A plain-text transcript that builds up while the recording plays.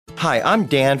Hi, I'm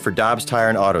Dan for Dobbs Tire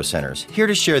and Auto Centers, here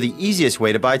to share the easiest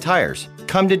way to buy tires.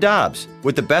 Come to Dobbs.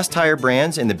 With the best tire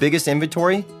brands and the biggest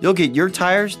inventory, you'll get your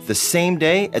tires the same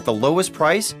day at the lowest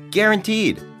price,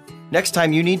 guaranteed. Next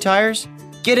time you need tires,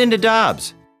 get into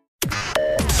Dobbs.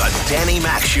 The Danny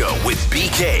Mac Show with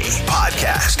BK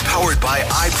podcast, powered by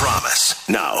I Promise.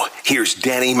 Now, here's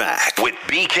Danny Mac with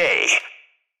BK.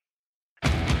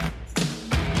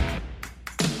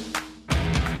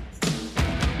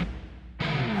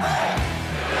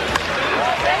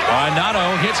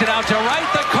 Arenado hits it out to right.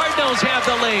 The Cardinals have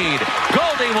the lead.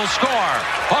 Goldie will score.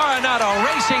 Arenado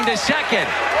racing to second.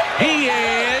 He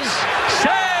is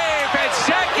safe at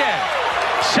second.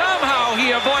 Somehow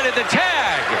he avoided the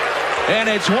tag.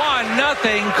 And it's 1-0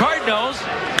 Cardinals.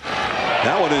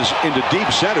 That one is into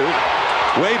deep center.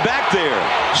 Way back there.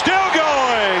 Still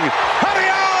going.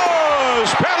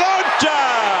 Adios, Pelota.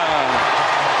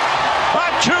 A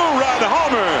two-run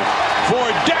homer for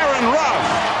Darren Ruff.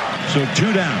 So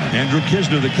 2 down. Andrew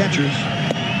Kisner, the catchers.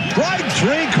 Strike 3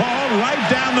 called right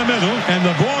down the middle, and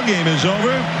the ball game is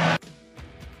over.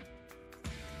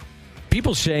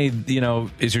 People say,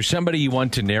 is there somebody you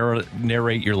want to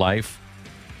narrate your life?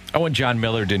 I want John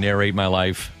Miller to narrate my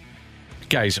life. The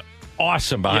guy's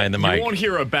awesome behind the mic. You won't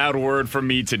hear a bad word from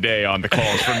me today on the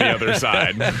calls from the other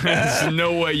side. There's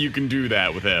no way you can do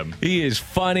that with him. He is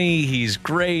funny. He's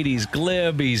great. He's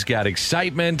glib. He's got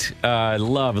excitement. I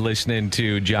love listening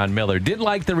to John Miller. Didn't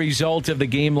like the result of the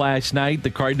game last night. The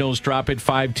Cardinals drop it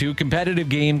 5-2. Competitive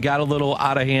game. Got a little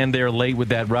out of hand there late with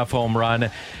that rough home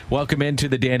run. Welcome into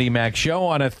the Danny Mac Show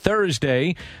on a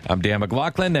Thursday. I'm Dan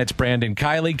McLaughlin. That's Brandon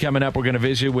Kiley. Coming up, we're going to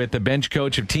visit with the bench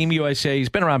coach of Team USA. He's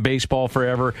been around baseball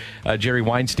forever. Jerry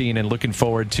Weinstein, and looking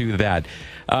forward to that.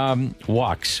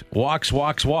 Walks.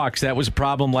 That was a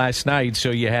problem last night.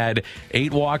 So you had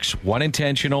 8 walks, 1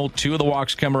 intentional, 2 of the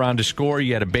walks come around to score.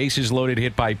 You had a bases loaded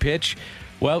hit by pitch.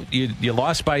 Well, you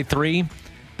lost by 3.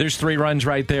 There's 3 runs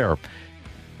right there.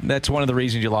 That's one of the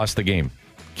reasons you lost the game.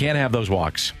 Can't have those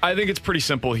walks. I think it's pretty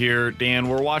simple here, Dan.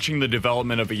 We're watching the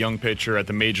development of a young pitcher at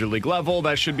the major league level.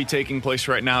 That should be taking place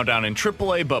right now down in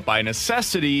AAA, but by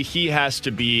necessity, he has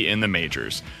to be in the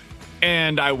majors.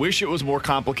 And I wish it was more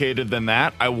complicated than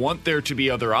that. I want there to be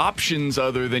other options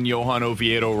other than Johan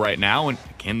Oviedo right now. And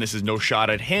again, this is no shot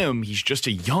at him. He's just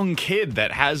a young kid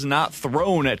that has not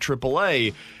thrown at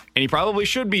AAA. And he probably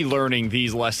should be learning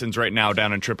these lessons right now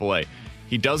down in AAA.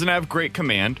 He doesn't have great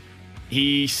command.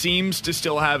 He seems to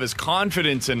still have his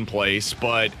confidence in place,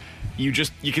 but you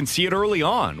can see it early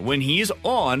on. When he's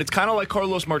on, it's kind of like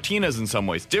Carlos Martinez in some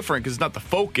ways. Different because it's not the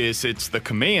focus, it's the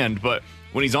command. But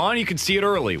when he's on, you can see it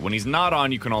early. When he's not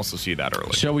on, you can also see that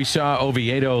early. So we saw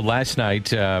Oviedo last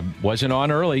night. Wasn't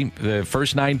on early. The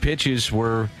first 9 pitches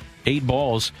were 8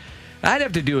 balls. I'd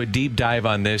have to do a deep dive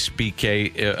on this,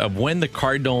 BK, of when the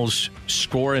Cardinals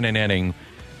score in an inning,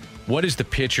 what does the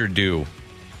pitcher do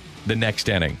the next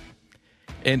inning?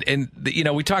 And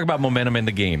we talk about momentum in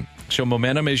the game. So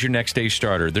momentum is your next day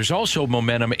starter. There's also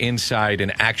momentum inside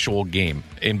an actual game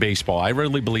in baseball. I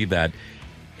really believe that.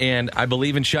 And I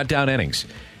believe in shutdown innings.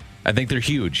 I think they're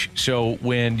huge. So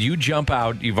when you jump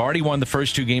out, you've already won the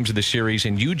first 2 games of the series,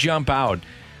 and you jump out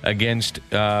against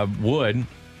Wood,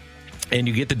 and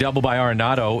you get the double by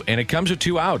Arenado, and it comes with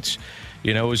 2 outs.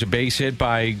 It was a base hit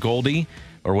by Goldie,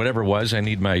 or whatever it was. I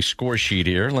need my score sheet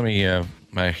here. Let me...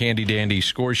 my handy-dandy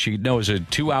score sheet. No, it was a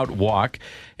 2-out walk,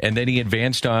 and then he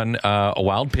advanced on a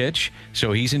wild pitch,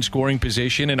 so he's in scoring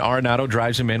position, and Arenado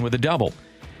drives him in with a double.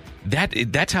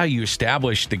 That's how you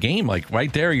establish the game. Like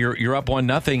right there, you're up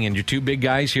 1-0, and your 2 big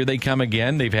guys, here they come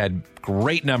again. They've had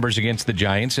great numbers against the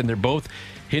Giants, and they're both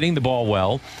hitting the ball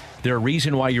well. They're a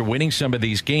reason why you're winning some of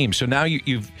these games. So now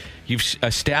you've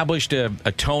established a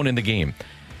tone in the game.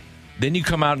 Then you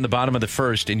come out in the bottom of the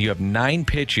first, and you have 9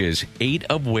 pitches, 8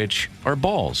 of which are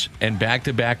balls, and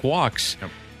back-to-back walks.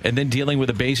 Yep. And then dealing with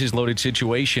a bases-loaded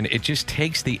situation, it just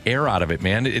takes the air out of it,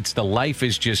 man. The life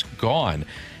is just gone.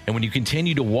 And when you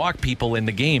continue to walk people in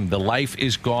the game, the life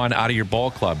is gone out of your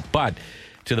ball club. But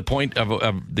to the point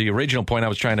of the original point I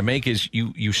was trying to make is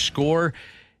you score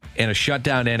in a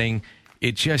shutdown inning,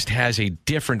 it just has a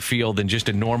different feel than just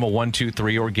a normal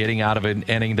 1-2-3 or getting out of an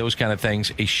inning, those kind of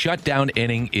things. A shutdown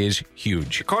inning is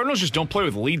huge. The Cardinals just don't play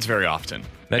with leads very often.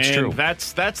 That's true.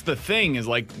 That's the thing is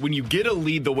like when you get a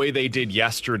lead the way they did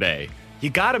yesterday, you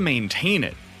got to maintain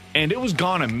it. And it was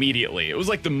gone immediately. It was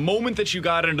like the moment that you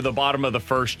got into the bottom of the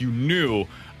first, you knew,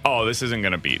 oh, this isn't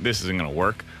going to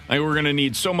work. Like, we're going to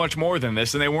need so much more than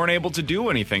this, and they weren't able to do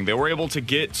anything. They were able to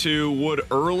get to Wood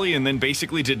early and then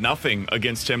basically did nothing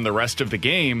against him the rest of the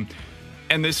game.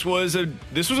 And this was a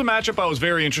matchup I was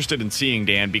very interested in seeing,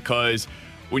 Dan, because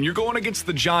when you're going against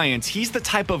the Giants, he's the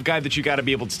type of guy that you got to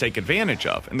be able to take advantage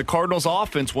of. And the Cardinals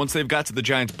offense, once they've got to the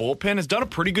Giants bullpen, has done a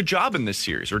pretty good job in this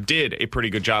series, or did a pretty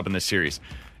good job in this series.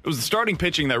 It was the starting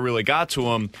pitching that really got to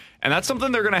him, and that's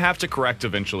something they're going to have to correct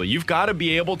eventually. You've got to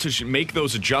be able to make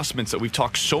those adjustments that we've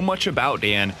talked so much about,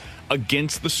 Dan,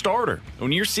 against the starter.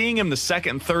 When you're seeing him the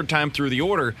second and third time through the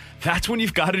order, that's when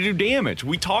you've got to do damage.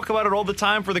 We talk about it all the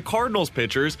time for the Cardinals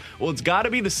pitchers. Well, it's got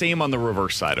to be the same on the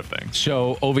reverse side of things.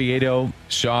 So Oviedo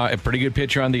saw a pretty good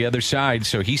pitcher on the other side,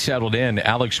 so he settled in.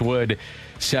 Alex Wood,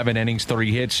 7 innings,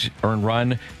 3 hits, earned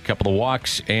run, couple of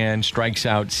walks, and strikes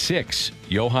out 6.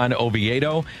 Johan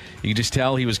Oviedo, you can just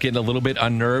tell he was getting a little bit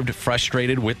unnerved,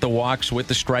 frustrated with the walks, with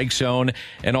the strike zone,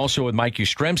 and also with Mike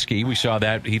Yastrzemski. We saw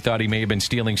that. He thought he may have been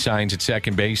stealing signs at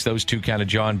second base. Those two kind of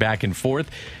jawing back and forth.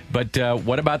 But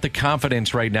what about the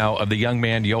confidence right now of the young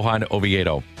man, Johan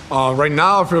Oviedo? Right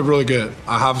now, I feel really good.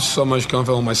 I have so much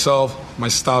confidence in myself. My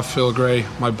staff feel great.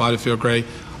 My body feel great.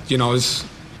 You know,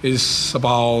 it's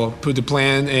about put the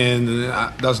plan, and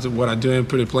that's what I do.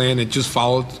 Put the plan and just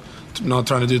follow. Not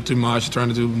trying to do too much, trying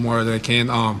to do more than I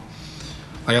can.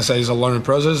 Like I said, it's a learning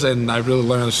process, and I really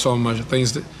learned so much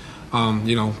things that,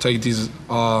 take these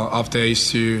off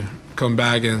days to come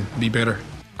back and be better.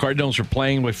 Cardinals are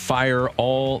playing with fire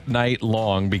all night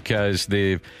long because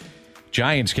the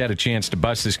Giants got a chance to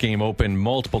bust this game open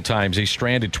multiple times. They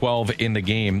stranded 12 in the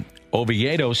game.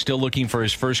 Oviedo still looking for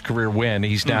his first career win.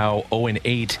 He's now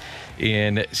 0-8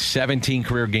 in 17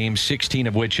 career games, 16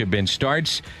 of which have been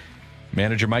starts.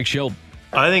 Manager Mike Schilt.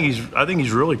 I think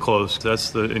he's really close. That's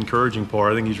the encouraging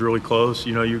part. I think he's really close.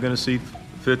 You know, you're going to see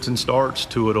fits and starts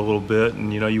to it a little bit,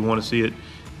 and you want to see it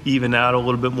even out a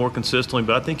little bit more consistently.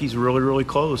 But I think he's really, really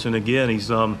close. And again, he's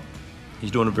doing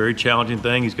a very challenging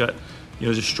thing. He's got,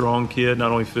 he's a strong kid,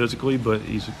 not only physically, but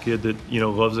he's a kid that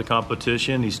loves the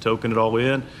competition. He's toking it all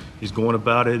in. He's going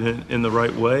about it in the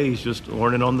right way. He's just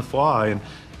learning on the fly.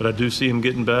 But I do see him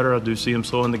getting better. I do see him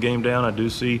slowing the game down. I do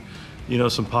see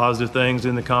some positive things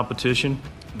in the competition.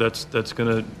 That's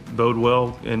going to bode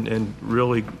well and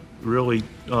really, really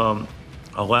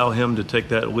allow him to take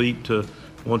that leap to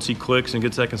once he clicks and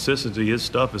gets that consistency. His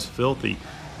stuff is filthy,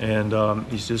 and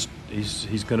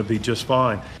he's going to be just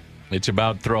fine. It's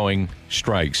about throwing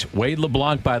strikes. Wade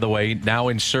LeBlanc, by the way, now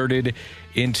inserted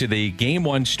into the Game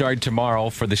 1 start tomorrow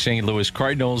for the St. Louis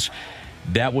Cardinals.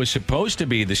 That was supposed to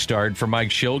be the start for Mike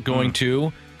Schilt going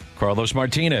to Carlos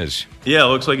Martinez. Yeah, it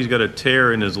looks like he's got a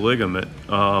tear in his ligament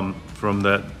from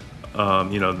that.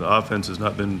 The offense has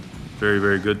not been very,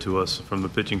 very good to us from the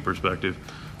pitching perspective.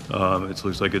 It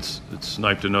looks like it's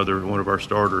sniped another one of our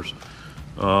starters.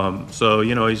 He's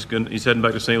heading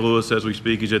back to St. Louis as we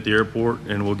speak. He's at the airport,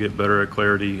 and we'll get better at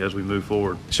clarity as we move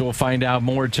forward. So we'll find out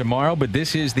more tomorrow, but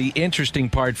this is the interesting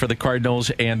part for the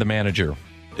Cardinals and the manager.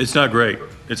 It's not great.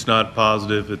 It's not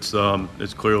positive. It's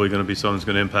clearly going to be something that's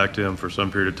going to impact him for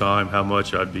some period of time. How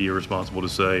much, I'd be irresponsible to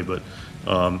say, but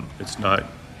it's not.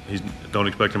 Don't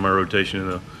expect him in my rotation in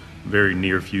the very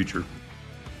near future.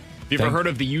 Have you ever heard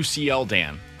of the UCL,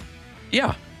 Dan?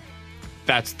 Yeah.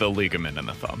 That's the ligament in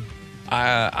the thumb.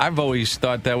 I've always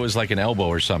thought that was like an elbow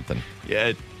or something.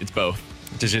 Yeah, it's both.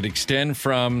 Does it extend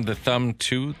from the thumb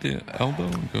to the elbow?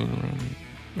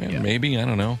 Maybe, I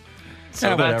don't know.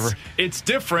 So whatever. It's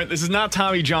different. This is not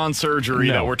Tommy John surgery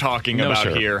that we're talking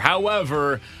about here.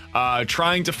 However,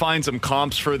 trying to find some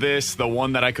comps for this, the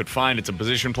one that I could find, it's a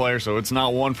position player, so it's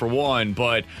not one for one,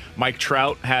 but Mike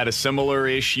Trout had a similar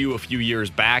issue a few years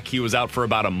back. He was out for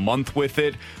about a month with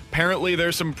it. Apparently,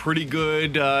 there's some pretty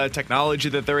good technology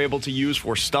that they're able to use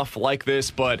for stuff like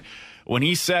this, but when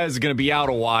he says going to be out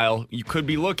a while, you could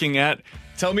be looking at,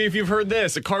 tell me if you've heard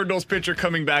this, a Cardinals pitcher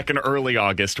coming back in early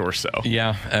August or so.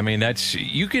 Yeah, I mean,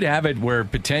 you could have it where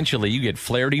potentially you get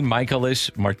Flaherty,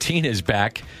 Michaelis, Martinez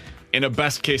back. In a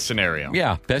best-case scenario.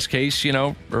 Yeah, best case,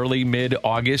 early,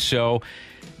 mid-August. So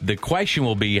the question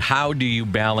will be, how do you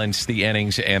balance the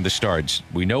innings and the starts?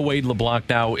 We know Wade LeBlanc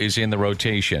now is in the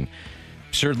rotation.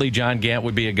 Certainly John Gant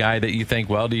would be a guy that you think,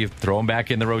 well, do you throw him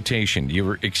back in the rotation?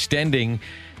 You're extending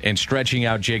and stretching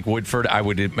out Jake Woodford. I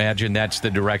would imagine that's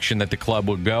the direction that the club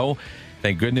would go.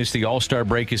 Thank goodness the All-Star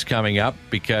break is coming up,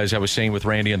 because I was saying with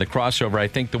Randy in the crossover, I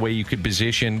think the way you could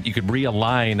position, you could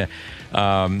realign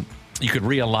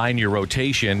your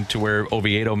rotation to where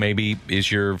Oviedo maybe is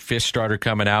your fifth starter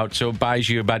coming out, so it buys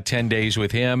you about 10 days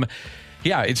with him.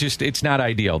 Yeah, it's not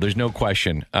ideal. There's no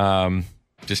question.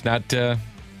 Just not a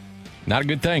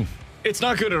good thing. It's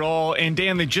not good at all, and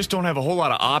Dan, they just don't have a whole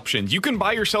lot of options. You can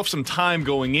buy yourself some time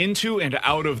going into and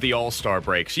out of the All-Star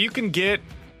break, so you can get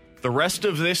the rest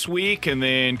of this week, and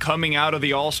then coming out of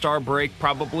the All-Star break,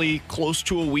 probably close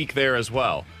to a week there as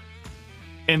well.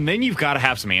 And then you've got to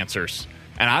have some answers.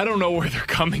 And I don't know where they're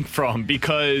coming from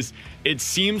because it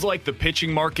seems like the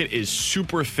pitching market is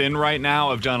super thin right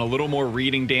now. I've done a little more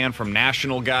reading, Dan, from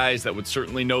national guys that would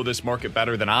certainly know this market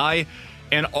better than I.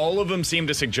 And all of them seem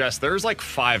to suggest there's like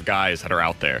 5 guys that are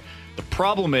out there. The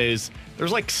problem is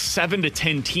there's like 7 to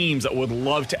 10 teams that would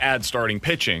love to add starting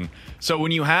pitching. So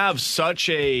when you have such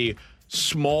a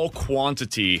small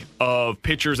quantity of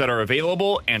pitchers that are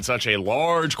available and such a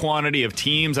large quantity of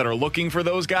teams that are looking for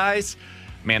those guys,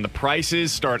 man, the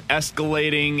prices start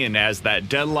escalating, and as that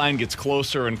deadline gets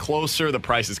closer and closer, the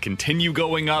prices continue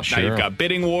going up. Sure. Now you've got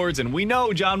bidding wars, and we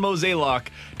know John Mozeliak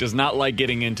does not like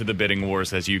getting into the bidding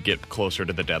wars as you get closer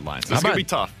to the deadline. So it's going to be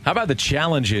tough. How about the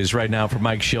challenges right now for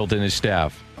Mike Shildt and his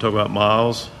staff? Talk about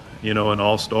Miles, an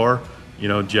all-star.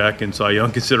 Jack in Cy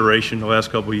Young consideration the last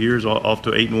couple of years, off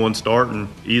to 8-1 start, and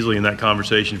easily in that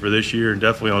conversation for this year, and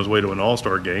definitely on his way to an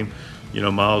all-star game.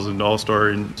 Miles an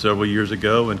all-star several years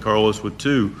ago, and Carlos with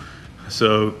 2.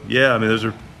 So, those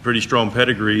are pretty strong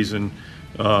pedigrees and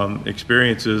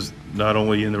experiences, not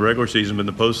only in the regular season but in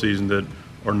the postseason, that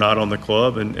are not on the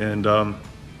club, and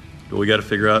we got to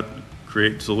figure out,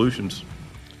 create solutions.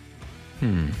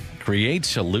 Create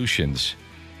solutions.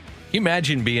 Can you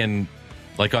imagine being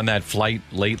like on that flight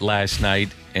late last night,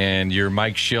 and you're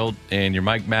Mike Shildt and you're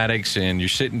Mike Maddox, and you're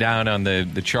sitting down on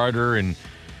the charter, and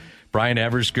Brian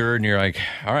Eversgerd, and you're like,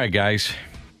 all right, guys,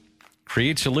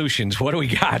 create solutions. What do we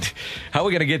got? How are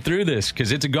we going to get through this?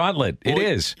 Because it's a gauntlet. It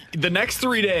is. The next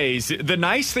 3 days, the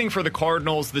nice thing for the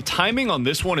Cardinals, the timing on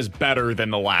this one is better than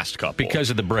the last couple. Because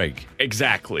of the break.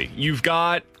 Exactly. You've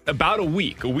got about a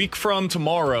week from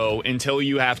tomorrow until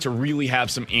you have to really have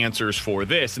some answers for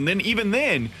this. And then even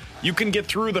then, you can get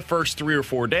through the first 3 or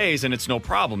 4 days, and it's no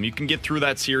problem. You can get through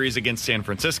that series against San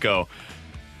Francisco.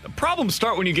 The problems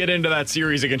start when you get into that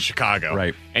series against Chicago.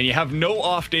 Right. And you have no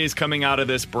off days coming out of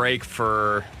this break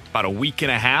for about a week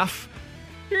and a half.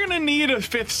 You're going to need a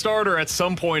 5th starter at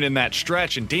some point in that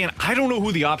stretch. And, Dan, I don't know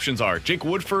who the options are. Jake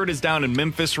Woodford is down in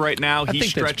Memphis right now.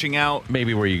 He's stretching out.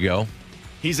 Maybe where you go.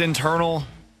 He's internal.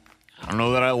 I don't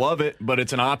know that I love it, but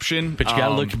it's an option. But you got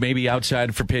to look maybe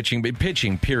outside for pitching. But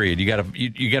pitching, period. You got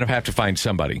to have to find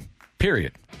somebody.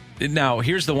 Period. Now,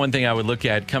 here's the one thing I would look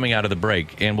at coming out of the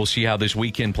break, and we'll see how this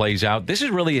weekend plays out. This is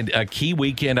really a key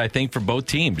weekend, I think, for both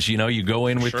teams. You go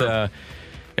in with,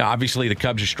 obviously the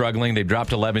Cubs are struggling. They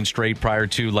dropped 11 straight prior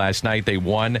to last night. They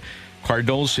won.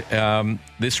 Cardinals,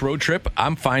 this road trip,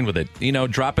 I'm fine with it.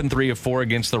 Dropping 3 of 4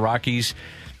 against the Rockies.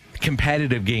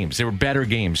 Competitive games. They were better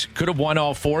games. Could have won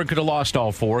all 4, could have lost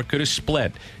all 4, could have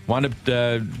split. Wound up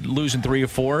losing 3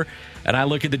 of 4. And I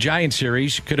look at the Giants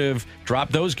series, could have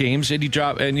dropped those games, and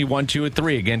you won 2 of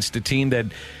 3 against a team that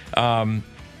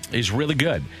is really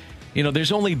good.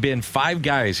 There's only been 5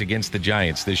 guys against the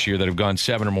Giants this year that have gone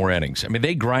 7 or more innings. I mean,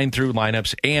 they grind through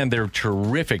lineups, and they're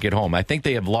terrific at home. I think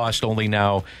they have lost only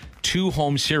now 2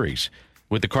 home series,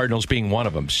 with the Cardinals being one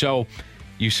of them. So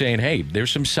you saying, hey, there's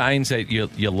some signs that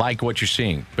you like what you're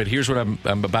seeing. But here's what I'm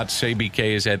about to say,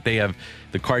 BK, is that they have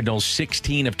the Cardinals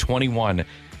 16 of 21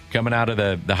 coming out of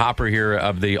the hopper here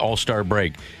of the All-Star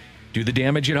break. Do the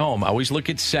damage at home. I always look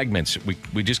at segments.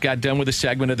 We just got done with a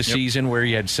segment of the season where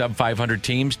you had sub-500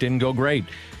 teams. Didn't go great.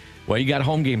 Well, you got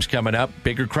home games coming up.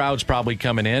 Bigger crowds probably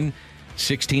coming in.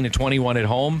 16 of 21 at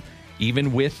home,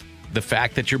 even with the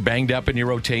fact that you're banged up in your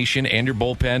rotation and your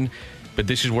bullpen. But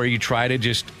this is where you try to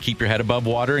just keep your head above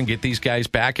water and get these guys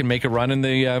back and make a run in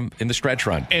the stretch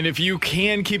run. And if you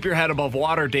can keep your head above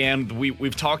water, Dan,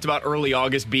 we've talked about early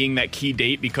August being that key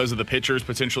date because of the pitchers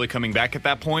potentially coming back at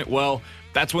that point. Well,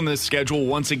 that's when the schedule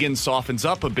once again softens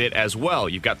up a bit as well.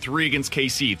 You've got 3 against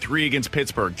KC, 3 against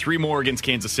Pittsburgh, 3 more against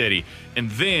Kansas City. And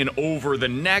then over the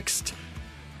next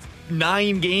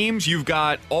 9 games, you've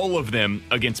got all of them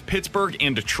against Pittsburgh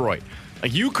and Detroit.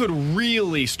 Like, you could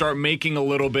really start making a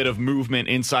little bit of movement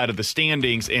inside of the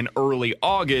standings in early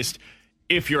August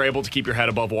if you're able to keep your head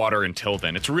above water until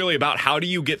then. It's really about how do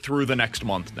you get through the next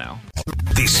month now.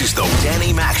 This is the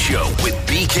Danny Mac Show with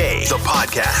BK, the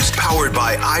podcast powered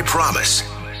by I Promise.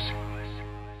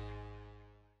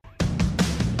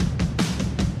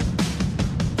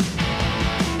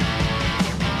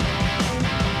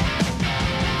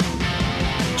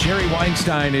 Jerry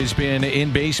Weinstein has been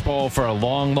in baseball for a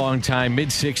long, long time,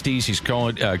 mid-60s. He's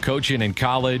coaching in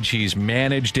college. He's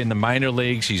managed in the minor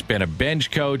leagues. He's been a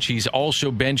bench coach. He's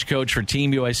also bench coach for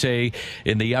Team USA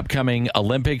in the upcoming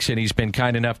Olympics, and he's been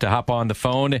kind enough to hop on the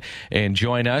phone and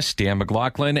join us, Dan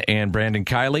McLaughlin and Brandon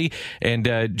Kiley.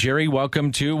 And Jerry,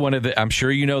 welcome to one of the, I'm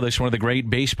sure you know this, one of the great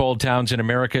baseball towns in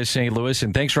America, St. Louis,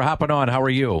 and thanks for hopping on. How are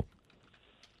you?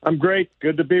 I'm great.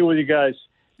 Good to be with you guys.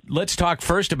 let's talk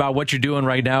first about what you're doing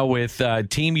right now with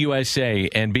Team USA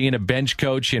and being a bench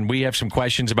coach, and we have some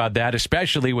questions about that,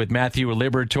 especially with Matthew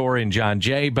Liberatore and John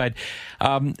Jay. But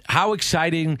how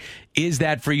exciting is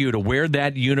that for you to wear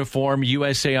that uniform,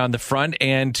 USA on the front,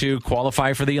 and to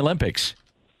qualify for the Olympics?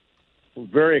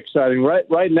 Very exciting.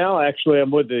 Right now, actually,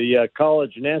 I'm with the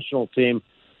college national team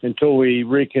until we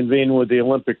reconvene with the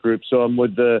Olympic group. So I'm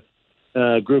with the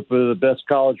group of the best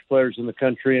college players in the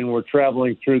country, and we're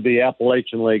traveling through the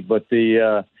Appalachian League. But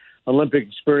the Olympic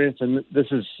experience, and this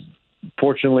is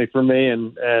fortunately for me,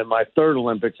 and my third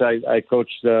Olympics, I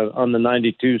coached on the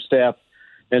 92 staff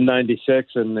in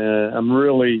 96, and I'm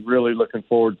really, really looking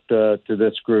forward to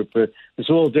this group. It's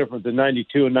a little different. The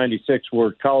 92 and 96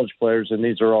 were college players, and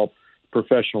these are all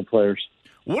professional players.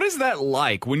 What is that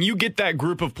like when you get that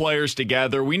group of players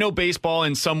together? We know baseball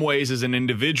in some ways is an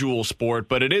individual sport,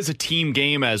 but it is a team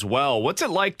game as well. What's it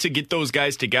like to get those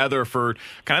guys together for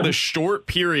kind of the short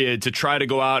period to try to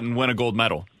go out and win a gold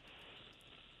medal?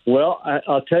 Well,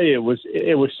 I'll tell you,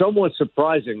 it was somewhat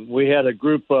surprising. We had a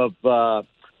group of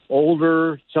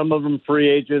older, some of them free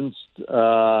agents,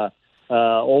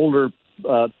 older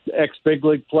ex-big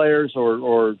league players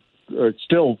or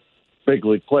still big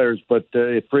league players, but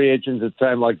free agents at the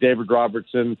time like David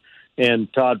Robertson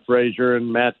and Todd Frazier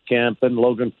and Matt Kemp and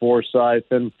Logan Forsythe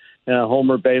and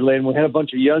Homer Bailey, and we had a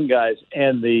bunch of young guys.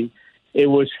 And it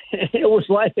was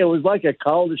like a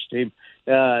college team.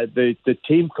 The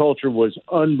team culture was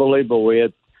unbelievable. We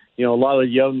had a lot of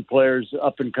young players,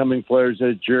 up and coming players,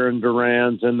 Jaron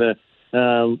Durans and the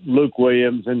Luke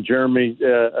Williams and Jimmy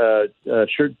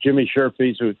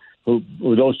Sherfies, who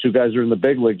those two guys are in the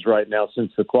big leagues right now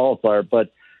since the qualifier.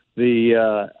 But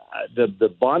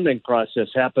the bonding process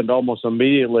happened almost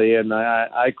immediately, and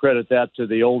I credit that to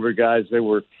the older guys. They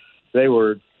were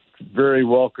very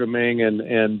welcoming,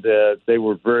 and they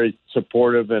were very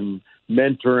supportive and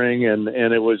mentoring,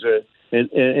 and it was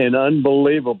an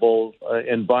unbelievable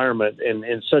environment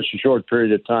in such a short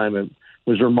period of time. It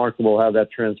was remarkable how that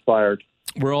transpired.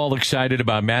 We're all excited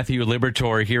about Matthew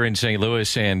Liberatore here in St.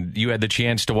 Louis, and you had the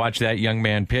chance to watch that young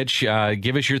man pitch.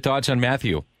 Give us your thoughts on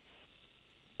Matthew.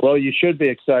 Well, you should be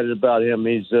excited about him.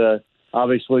 He's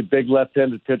obviously a big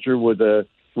left-handed pitcher with a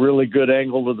really good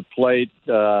angle to the plate.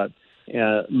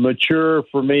 Mature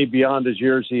for me beyond his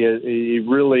years. He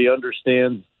really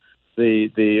understands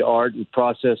the art and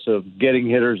process of getting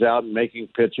hitters out and making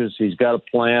pitches. He's got a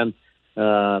plan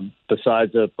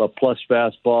besides a plus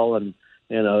fastball and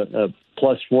a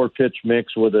plus 4 pitch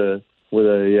mix with a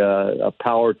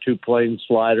power 2-plane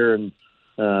slider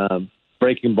and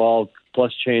breaking ball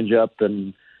plus changeup,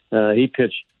 and he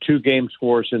pitched 2 game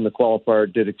scores in the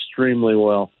qualifier, did extremely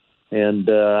well, and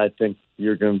I think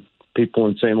people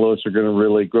in St. Louis are going to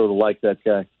really grow to like that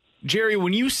guy. Jerry,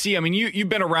 when you see, you've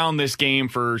been around this game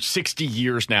for 60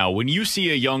 years now. When you see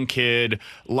a young kid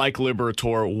like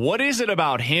Liberatore, what is it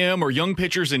about him or young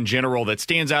pitchers in general that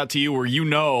stands out to you where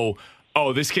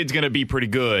this kid's going to be pretty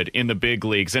good in the big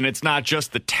leagues? And it's not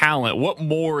just the talent. What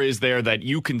more is there that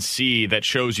you can see that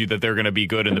shows you that they're going to be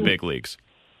good in the big leagues?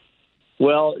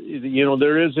 Well,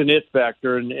 there is an it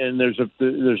factor, and there's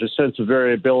a sense of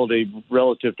variability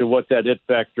relative to what that it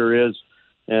factor is.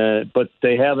 But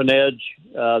they have an edge.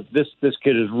 This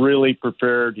kid is really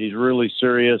prepared. He's really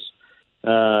serious.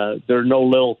 There are no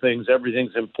little things.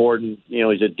 Everything's important.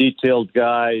 He's a detailed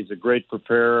guy. He's a great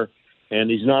preparer, and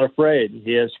he's not afraid.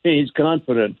 He's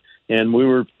confident. And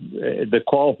the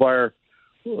qualifier,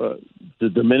 the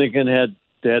Dominican had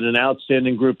an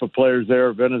outstanding group of players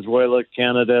there: Venezuela,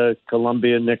 Canada,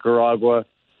 Colombia, Nicaragua,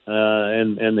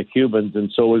 and the Cubans. And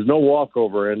so it was no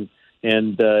walkover. And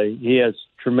he has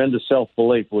tremendous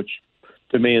self-belief, which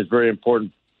to me is very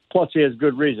important. Plus, he has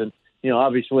good reason.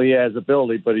 Obviously he has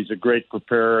ability, but he's a great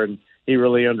preparer, and he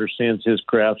really understands his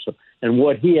craft and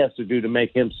what he has to do to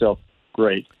make himself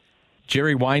great.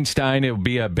 Jerry Weinstein, it will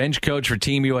be a bench coach for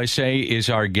Team USA, is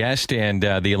our guest, and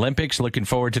the Olympics, looking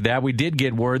forward to that. We did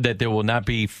get word that there will not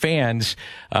be fans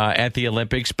at the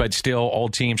Olympics, but still all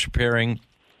teams preparing,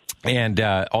 and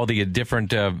all the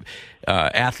different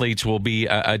athletes will be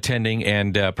attending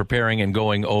and preparing and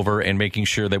going over and making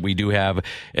sure that we do have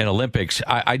an Olympics.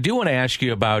 I do want to ask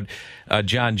you about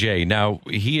John Jay. Now,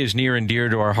 he is near and dear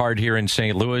to our heart here in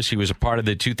St. Louis. He was a part of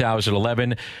the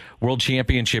 2011 World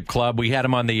Championship Club. We had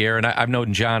him on the air, and I've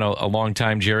known John a long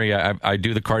time, Jerry. I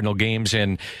do the Cardinal games,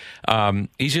 and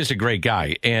he's just a great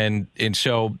guy. And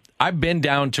so I've been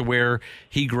down to where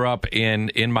he grew up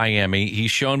in Miami.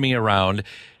 He's shown me around.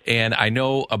 And I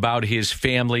know about his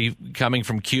family coming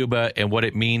from Cuba and what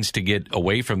it means to get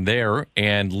away from there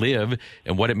and live,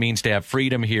 and what it means to have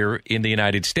freedom here in the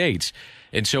United States.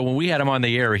 And so when we had him on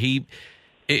the air, he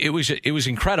It was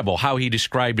incredible how he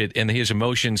described it and his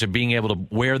emotions of being able to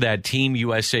wear that Team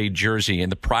USA jersey and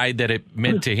the pride that it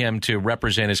meant to him to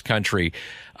represent his country.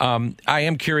 I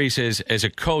am curious, as a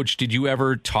coach, did you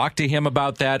ever talk to him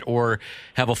about that or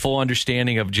have a full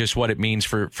understanding of just what it means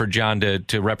for John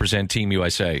to represent Team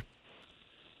USA?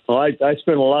 Well, I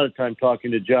spent a lot of time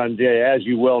talking to John Jay. As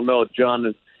you well know,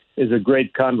 John is a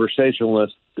great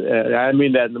conversationalist. I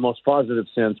mean that in the most positive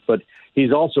sense, but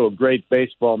he's also a great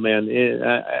baseball man.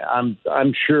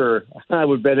 I'm sure, I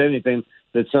would bet anything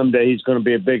that someday he's going to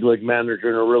be a big league manager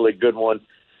and a really good one,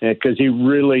 because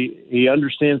he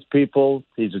understands people.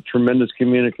 He's a tremendous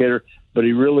communicator, but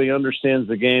he really understands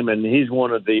the game, and he's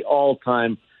one of the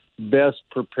all-time best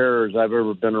preparers I've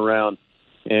ever been around.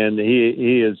 And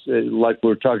he is, like we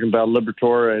were talking about,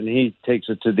 Liberatore, and he takes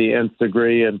it to the nth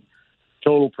degree and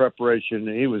total preparation.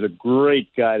 He was a great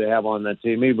guy to have on that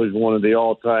team. He was one of the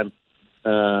all-time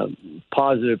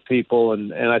positive people,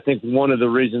 and I think one of the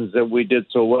reasons that we did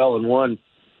so well and won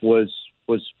was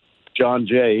John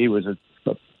Jay. He was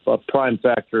a prime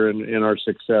factor in our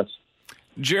success.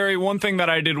 Jerry, one thing that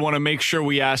I did want to make sure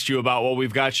we asked you about while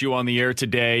we've got you on the air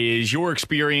today is your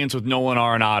experience with Nolan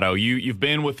Arenado. You've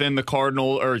been within the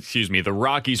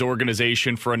Rockies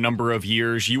organization for a number of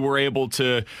years. You were able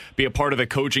to be a part of the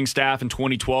coaching staff in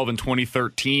 2012 and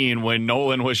 2013 when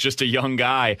Nolan was just a young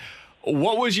guy.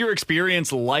 What was your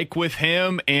experience like with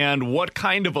him, and what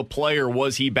kind of a player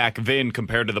was he back then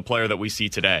compared to the player that we see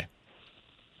today?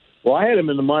 Well, I had him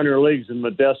in the minor leagues in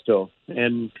Modesto,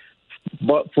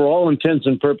 but for all intents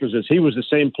and purposes, he was the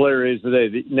same player he is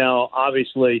today. Now,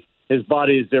 obviously, his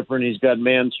body is different. He's got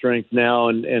man strength now,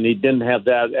 and he didn't have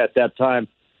that at that time.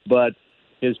 But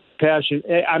his passion,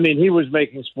 I mean, he was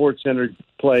making sports-centered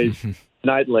plays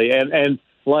nightly. And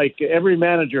like every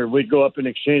manager, we'd go up and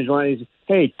exchange lines. He'd say,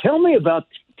 hey, tell me about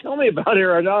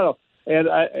Arenado. And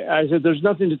I said, there's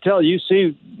nothing to tell. You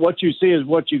see, what you see is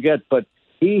what you get. But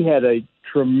he had a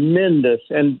tremendous,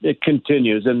 and it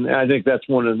continues, and I think that's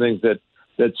one of the things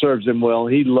that serves him well.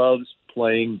 He loves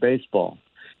playing baseball.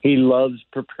 He loves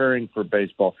preparing for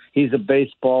baseball. He's as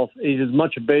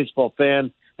much a baseball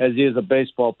fan as he is a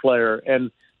baseball player,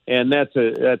 and that's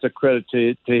a credit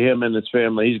to him and his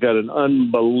family. He's got an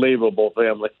unbelievable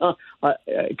family.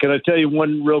 Can I tell you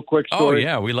one real quick story? Oh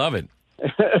yeah, we love it.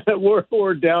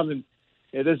 We're down in.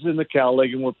 This is in the Cal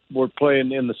League, and we're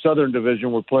playing in the Southern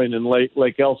Division. We're playing in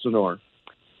Lake Elsinore,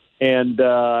 and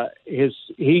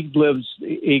he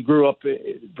grew up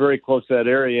very close to that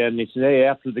area. And he said, "Hey,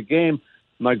 after the game,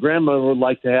 my grandmother would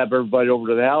like to have everybody over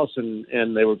to the house,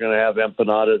 and they were going to have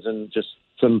empanadas and just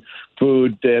some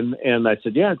food." And I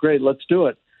said, "Yeah, great, let's do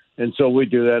it." And so we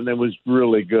do that, and it was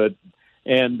really good.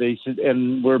 And he said,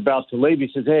 and we're about to leave. He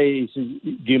says, "Hey," he says,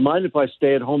 "do you mind if I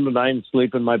stay at home tonight and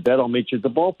sleep in my bed? I'll meet you at the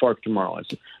ballpark tomorrow." I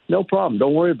said, "No problem.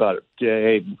 Don't worry about it.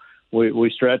 Hey, we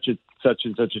stretch at such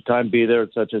and such a time. Be there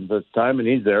at such and such time." And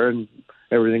he's there, and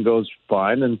everything goes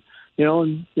fine. And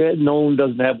Nolan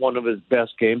doesn't have one of his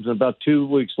best games. And about 2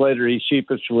 weeks later, he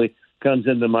sheepishly comes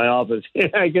into my office.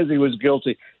 I guess he was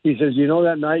guilty. He says, "You know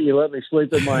that night you let me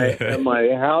sleep in my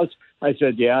house?" I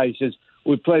said, "Yeah." He says,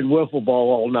 "We played wiffle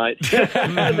ball all night."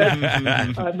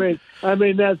 I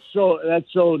mean, that's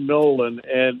so Nolan,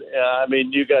 and I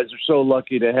mean, you guys are so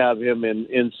lucky to have him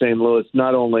in St. Louis.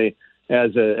 Not only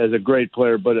as a great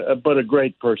player, but a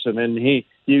great person. And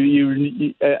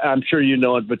I'm sure you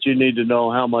know it, but you need to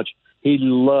know how much he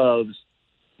loves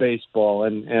baseball.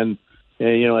 And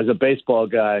as a baseball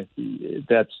guy,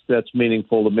 that's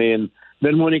meaningful to me. And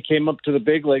then when he came up to the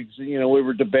big leagues, we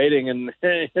were debating, and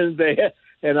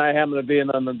and I happened to be in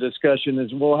on the discussion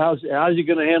is, well, how's he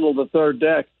going to handle the third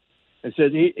deck? I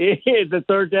said, the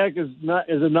third deck is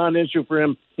a non-issue for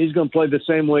him. He's going to play the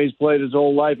same way he's played his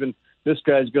whole life, and this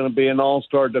guy's going to be an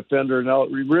all-star defender. Now,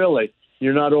 really,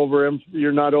 you're not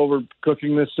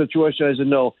overcooking this situation? I said,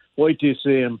 no, wait till you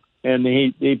see him. And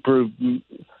he proved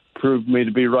me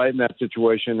to be right in that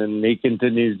situation, and he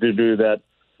continues to do that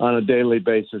on a daily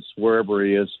basis wherever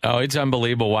he is. Oh, it's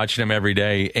unbelievable watching him every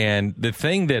day. And the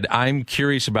thing that I'm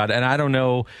curious about, and I don't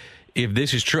know if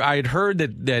this is true, I had heard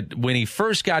that when he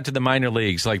first got to the minor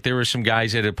leagues, like there were some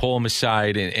guys that had pull him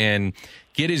aside and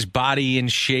get his body in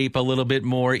shape a little bit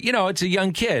more. It's a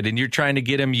young kid, and you're trying to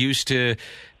get him used to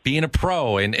being a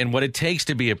pro and what it takes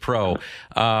to be a pro.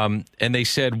 And they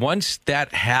said once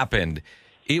that happened,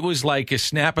 it was like a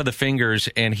snap of the fingers,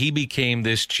 and he became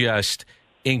this just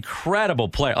incredible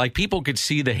player. Like, people could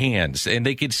see the hands, and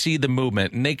they could see the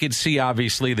movement, and they could see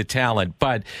obviously the talent,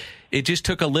 but it just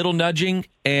took a little nudging,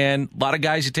 and a lot of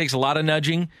guys, it takes a lot of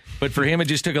nudging. But for him, it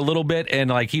just took a little bit, and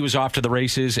like he was off to the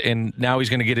races, and now he's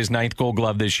going to get his 9th Gold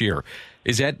Glove this year.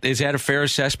 Is that a fair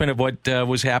assessment of what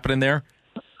was happening there?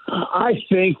 I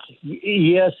think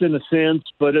yes, in a sense,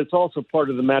 but it's also part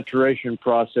of the maturation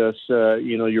process.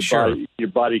 Your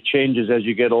body changes as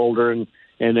you get older, and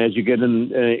as you get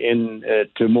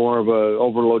to more of a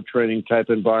overload training type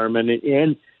environment,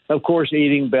 and of course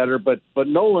eating better. But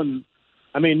Nolan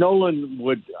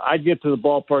would. I'd get to the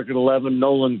ballpark at 11.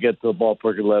 Nolan get to the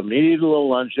ballpark at 11. He'd eat a little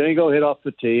lunch, then he'd go hit off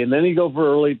the tee, and then he'd go for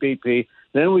early BP.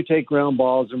 Then we take ground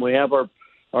balls, and we have our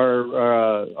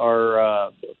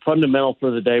fundamental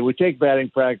for the day. We take batting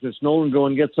practice. Nolan go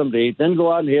and get some to eat, then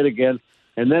go out and hit again,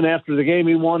 and then after the game,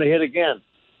 he want to hit again.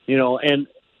 And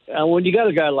when you got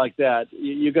a guy like that,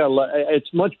 you got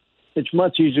it's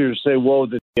much easier to say whoa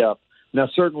than up. Now,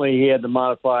 certainly, he had to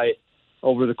modify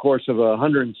over the course of a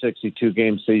 162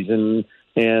 game season,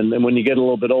 and when you get a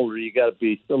little bit older, you got to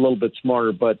be a little bit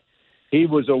smarter. But he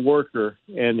was a worker,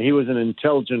 and he was an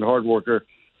intelligent hard worker.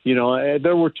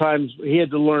 There were times he had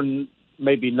to learn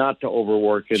maybe not to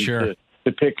overwork and to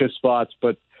pick his spots,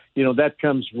 but that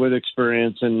comes with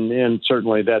experience, and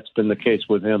certainly that's been the case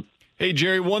with him. Hey,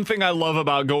 Jerry, one thing I love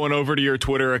about going over to your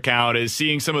Twitter account is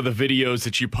seeing some of the videos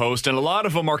that you post, and a lot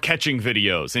of them are catching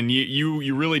videos, and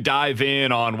you really dive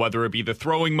in on whether it be the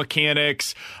throwing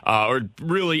mechanics or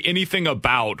really anything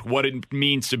about what it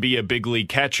means to be a big league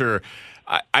catcher.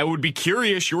 I would be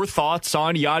curious your thoughts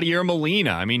on Yadier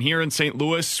Molina. I mean, here in St.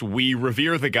 Louis, we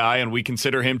revere the guy and we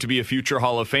consider him to be a future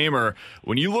Hall of Famer.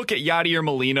 When you look at Yadier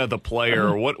Molina, the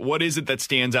player, what is it that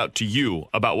stands out to you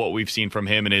about what we've seen from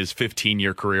him in his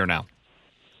 15-year career now?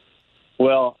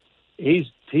 Well, he's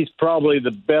probably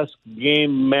the best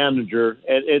game manager.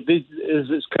 This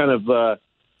is kind of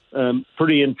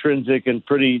pretty intrinsic and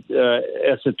pretty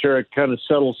esoteric, kind of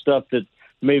subtle stuff that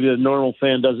maybe the normal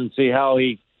fan doesn't see. How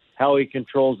he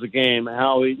controls the game,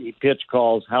 how he pitch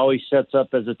calls, how he sets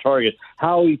up as a target,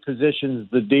 how he positions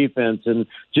the defense, and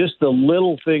just the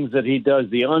little things that he does,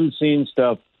 the unseen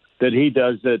stuff that he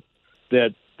does that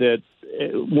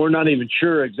we're not even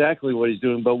sure exactly what he's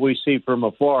doing, but we see from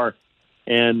afar.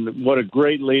 And what a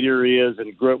great leader he is, and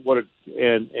his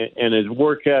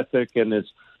work ethic and his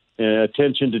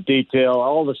attention to detail,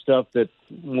 all the stuff that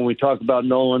when we talk about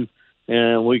Nolan,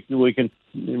 and we can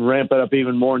ramp it up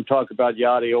even more and talk about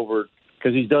Yachty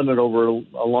because he's done it over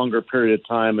a longer period of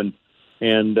time, and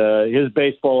his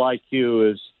baseball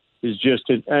IQ is just,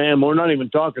 and we're not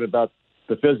even talking about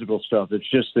the physical stuff. It's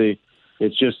just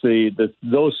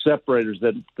those separators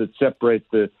that separate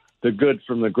the good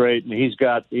from the great, and he's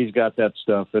got that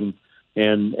stuff, and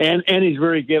he's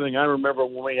very giving. I remember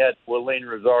when we had Willeen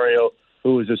Rosario,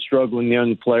 who was a struggling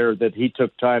young player, that he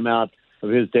took time out of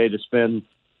his day to spend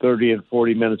 30 and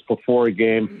 40 minutes before a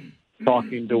game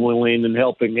talking to Willeen and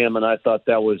helping him, and I thought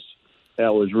that was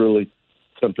really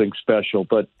something special.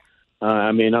 But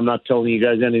I'm not telling you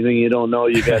guys anything you don't know.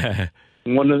 You got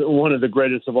one of the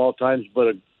greatest of all times,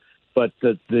 but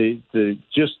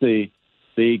the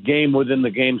game within the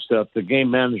game stuff, the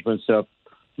game management stuff.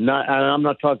 I'm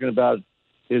not talking about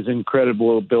his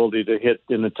incredible ability to hit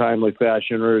in a timely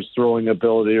fashion, or his throwing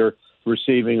ability, or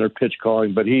receiving, or pitch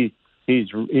calling, but he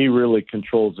really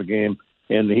controls the game,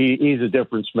 and he's a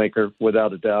difference maker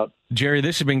without a doubt. Jerry,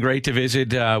 this has been great to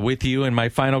visit with you. And my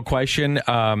final question: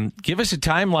 give us a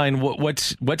timeline.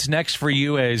 What's next for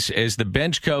you as the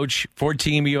bench coach for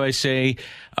Team USA?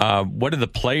 What are the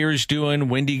players doing?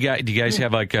 When do you guys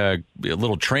have like a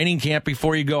little training camp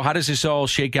before you go? How does this all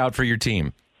shake out for your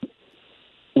team?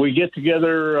 We get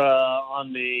together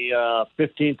on the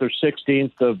 15th or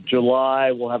 16th of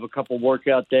July. We'll have a couple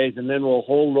workout days, and then we'll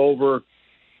hold over.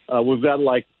 We've got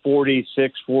like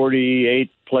 46,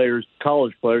 48 players,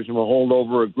 college players, and we'll hold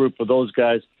over a group of those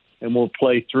guys, and we'll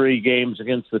play 3 games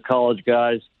against the college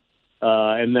guys.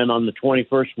 And then on the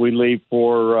 21st, we leave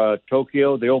for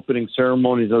Tokyo. The opening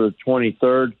ceremonies are the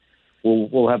 23rd.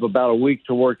 We'll have about a week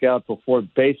to work out before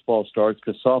baseball starts,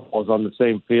 because softball's on the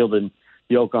same field in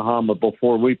Yokohama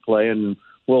before we play, and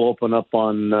we'll open up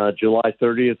on July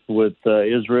 30th with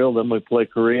Israel. Then we play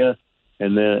Korea,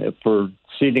 and then for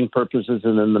seeding purposes,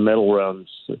 and then the medal rounds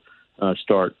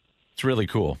start. It's really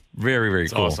cool. Very, very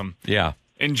cool. Awesome. Yeah.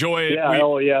 Enjoy it.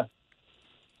 Yeah.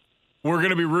 We're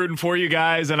going to be rooting for you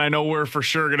guys, and I know we're for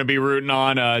sure going to be rooting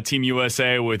on Team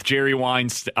USA with Jerry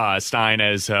Weinstein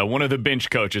as one of the bench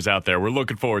coaches out there. We're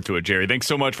looking forward to it, Jerry. Thanks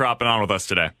so much for hopping on with us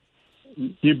today.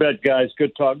 You bet, guys.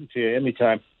 Good talking to you.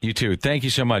 Anytime. You too. Thank you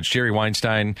so much. Jerry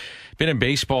Weinstein, been in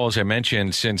baseball, as I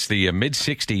mentioned, since the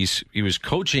mid-'60s. He was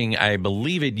coaching, I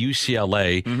believe, at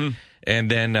UCLA. Mm-hmm.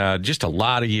 And then just a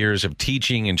lot of years of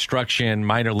teaching, instruction,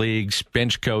 minor leagues,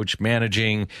 bench coach,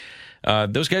 managing.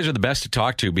 Those guys are the best to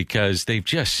talk to because they've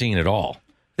just seen it all.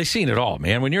 They've seen it all,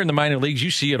 man. When you're in the minor leagues, you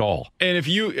see it all. And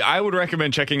I would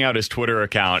recommend checking out his Twitter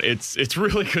account. It's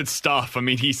really good stuff. I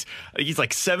mean, he's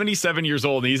like 77 years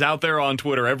old, and he's out there on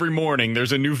Twitter every morning.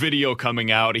 There's a new video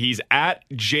coming out. He's at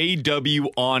JW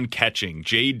on catching,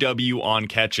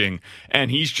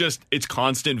 and it's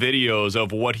constant videos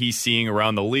of what he's seeing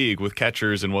around the league with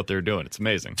catchers and what they're doing. It's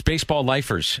amazing. It's baseball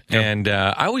lifers, and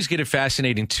I always get it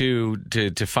fascinating too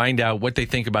to find out what they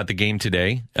think about the game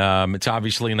today. It's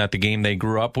obviously not the game they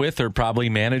grew up with or probably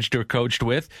managed or coached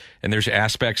with, and there's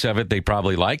aspects of it they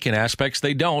probably like and aspects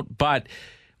they don't, but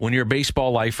when you're a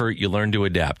baseball lifer, you learn to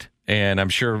adapt. And I'm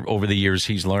sure over the years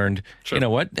he's learned, you know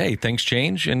what, hey, things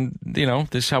change, and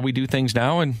this is how we do things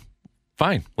now, and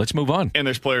fine, let's move on. And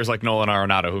there's players like Nolan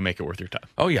Arenado who make it worth your time.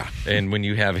 Oh, yeah. And when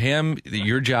you have him,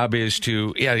 your job is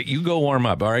to, you go warm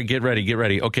up. All right, get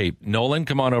ready. Okay, Nolan,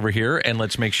 come on over here, and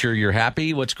let's make sure you're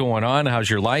happy. What's going on? How's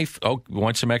your life? Oh,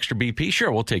 want some extra BP?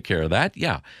 Sure, we'll take care of that.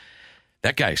 Yeah.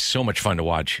 That guy is so much fun to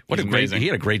watch. He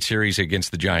had a great series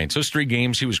against the Giants. Those 3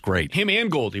 games, he was great. Him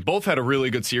and Goldie both had a really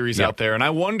good series out there, and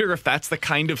I wonder if that's the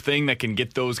kind of thing that can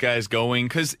get those guys going,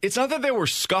 because it's not that they were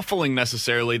scuffling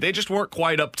necessarily. They just weren't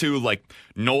quite up to like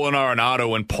Nolan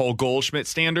Arenado and Paul Goldschmidt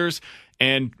standards,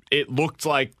 and it looked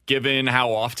like, given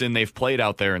how often they've played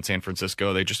out there in San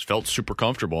Francisco, they just felt super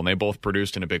comfortable, and they both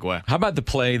produced in a big way. How about the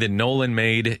play that Nolan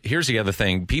made? Here's the other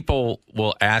thing. People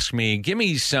will ask me, give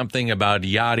me something about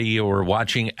Yachty or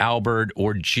watching Albert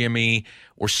or Jimmy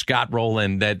or Scott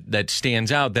Rowland that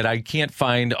stands out that I can't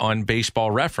find on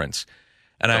Baseball Reference.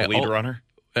 And the lead runner?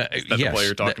 Is that the play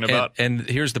you're talking about? And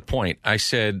here's the point. I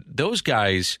said, those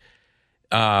guys...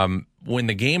 when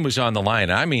the game was on the line,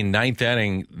 I mean, ninth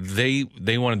inning,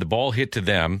 they wanted the ball hit to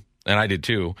them, and I did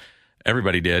too.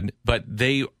 Everybody did. But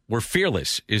they were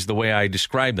fearless, is the way I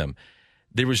describe them.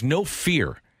 There was no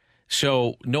fear.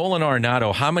 So Nolan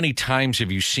Arenado, how many times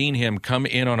have you seen him come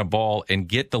in on a ball and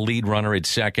get the lead runner at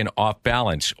second off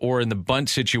balance? Or in the bunt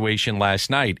situation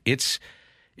last night, it's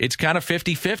kind of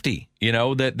 50-50,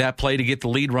 that play to get the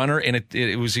lead runner, and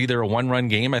it was either a one-run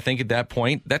game, I think, at that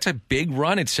point. That's a big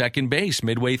run at second base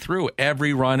midway through.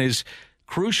 Every run is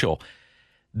crucial.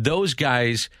 Those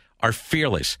guys are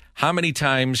fearless. How many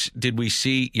times did we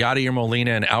see Yadier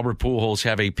Molina and Albert Pujols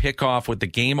have a pickoff with the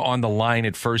game on the line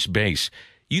at first base?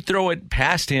 You throw it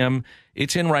past him,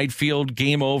 it's in right field,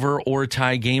 game over, or a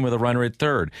tie game with a runner at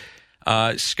third.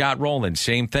 Scott Rowland,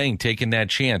 same thing, taking that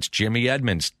chance. Jimmy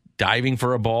Edmonds, diving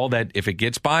for a ball that if it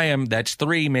gets by him, that's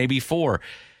 3, maybe 4.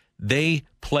 They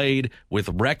played with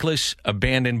reckless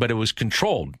abandon, but it was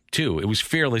controlled, too. It was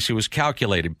fearless. It was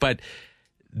calculated. But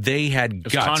they had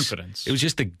guts. Confidence. It was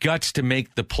just the guts to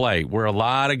make the play, where a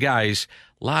lot of guys,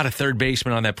 a lot of third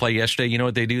basemen on that play yesterday, you know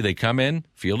what they do? They come in,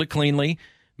 field it cleanly,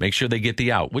 make sure they get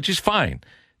the out, which is fine.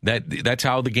 That's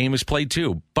how the game is played,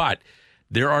 too. But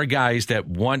there are guys that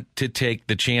want to take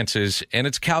the chances, and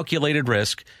it's calculated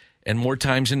risk. And more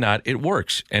times than not, it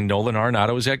works. And Nolan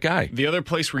Arenado is that guy. The other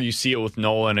place where you see it with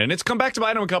Nolan, and it's come back to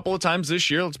bite him a couple of times this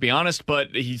year, let's be honest,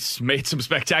 but he's made some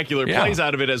spectacular plays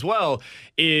out of it as well,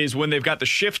 is when they've got the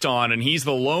shift on, and he's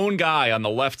the lone guy on the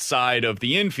left side of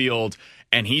the infield,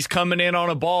 and he's coming in on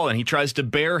a ball, and he tries to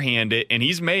barehand it, and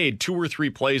he's made 2 or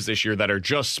 3 plays this year that are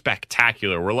just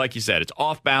spectacular, where, like you said, it's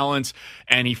off balance,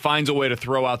 and he finds a way to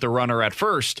throw out the runner at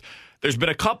first. There's been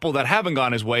a couple that haven't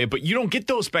gone his way, but you don't get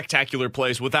those spectacular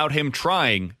plays without him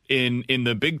trying in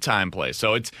the big-time plays.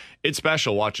 So it's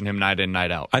special watching him night in,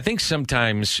 night out. I think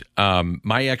sometimes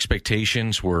my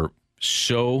expectations were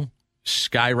so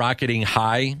skyrocketing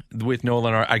high with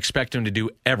Nolan. I expect him to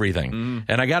do everything.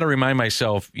 And I got to remind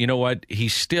myself, you know what?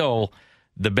 He's still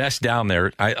the best down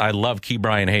there. I love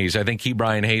Ke'Bryan Hayes. I think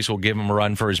Ke'Bryan Hayes will give him a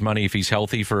run for his money if he's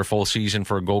healthy for a full season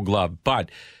for a Gold Glove. But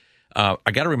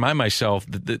I got to remind myself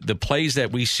that the plays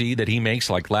that we see that he makes,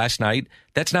 like last night,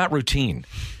 that's not routine.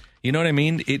 You know what I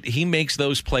mean? He makes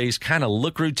those plays kind of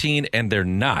look routine, and they're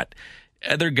not.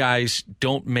 Other guys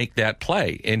don't make that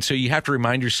play. And so you have to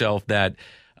remind yourself that,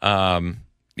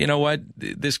 you know what?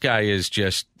 This guy is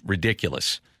just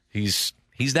ridiculous. He's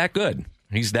that good.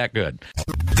 He's that good.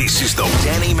 This is the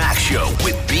Danny Mac Show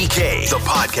with BK, the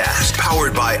podcast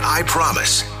powered by I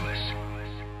Promise.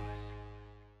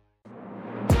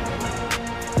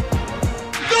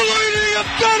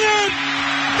 Have done it!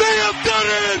 They have done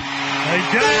it!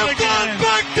 They have gone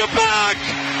back-to-back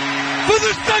for the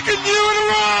second year in a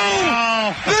row!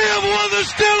 Oh. They have won the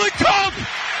Stanley Cup!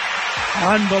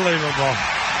 Unbelievable.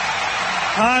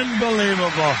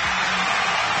 Unbelievable.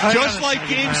 Just like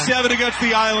Game 7 against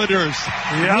the Islanders.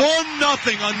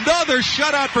 1-0. Another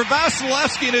shutout for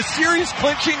Vasilevsky in a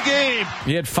series-clinching game.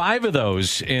 He had 5 of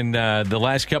those in the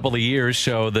last couple of years,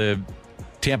 so the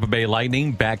Tampa Bay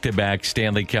Lightning, back-to-back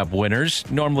Stanley Cup winners.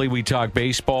 Normally we talk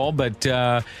baseball, but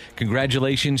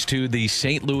congratulations to the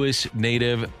St. Louis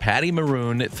native Patty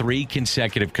Maroon, 3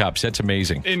 consecutive cups. That's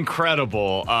amazing.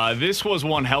 Incredible. This was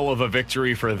one hell of a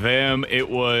victory for them. It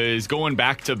was going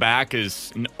back-to-back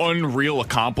is an unreal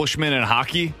accomplishment in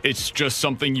hockey. It's just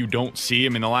something you don't see. I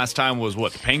mean, the last time was,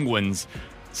 the Penguins,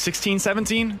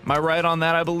 16-17? Am I right on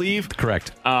that, I believe?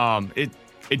 Correct.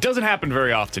 It doesn't happen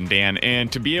very often, Dan, and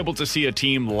to be able to see a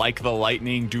team like the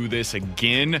Lightning do this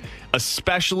again,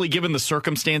 especially given the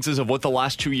circumstances of what the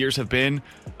last 2 years have been,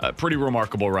 a pretty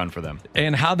remarkable run for them.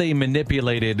 And how they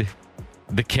manipulated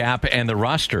the cap and the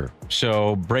roster.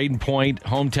 So Braden Point,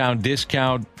 hometown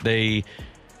discount, they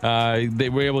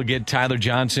were able to get Tyler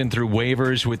Johnson through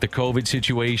waivers with the COVID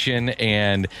situation,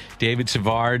 and David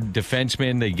Savard,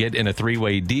 defenseman, they get in a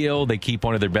 3-way deal. They keep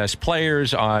one of their best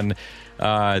players on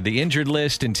the injured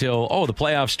list until, the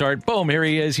playoffs start. Boom, here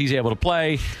he is. He's able to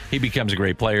play. He becomes a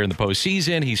great player in the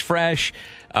postseason. He's fresh.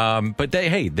 But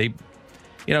they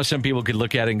some people could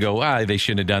look at it and go, they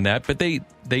shouldn't have done that. But they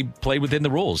played within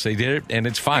the rules. They did it, and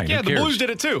it's fine. Yeah, the Blues did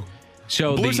it too.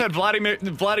 So the Blues had Vladdy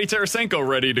Tarasenko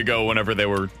ready to go whenever they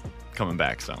were coming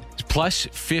back. So plus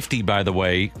 50, by the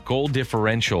way, goal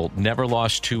differential, never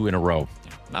lost 2 in a row.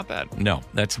 Not bad. No,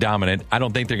 that's dominant. I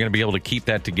don't think they're going to be able to keep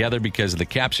that together because of the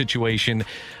cap situation.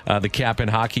 The cap in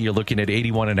hockey, you're looking at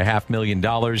 $81.5 million.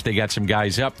 They got some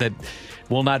guys up that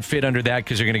will not fit under that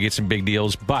because they're going to get some big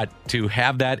deals. But to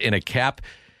have that in a cap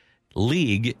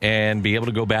league and be able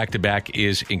to go back-to-back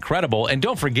is incredible. And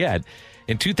don't forget,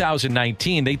 in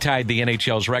 2019, they tied the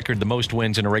NHL's record, the most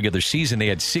wins in a regular season. They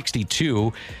had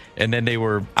 62, and then they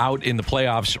were out in the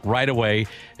playoffs right away,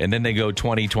 and then they go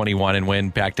 20-21 and win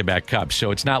back-to-back cups.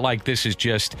 So it's not like this is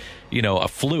just, a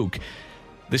fluke.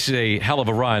 This is a hell of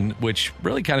a run, which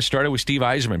really kind of started with Steve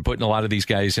Yzerman, putting a lot of these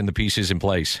guys in the pieces in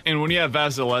place. And when you have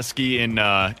Vasilevsky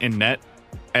in net,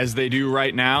 as they do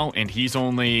right now, and he's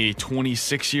only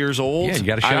 26 years old. Yeah, you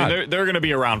got a shot. I mean, they're going to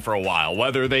be around for a while.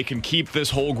 Whether they can keep this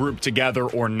whole group together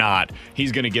or not,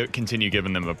 he's going to continue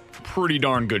giving them a pretty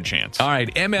darn good chance. All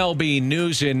right, MLB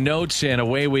news and notes, and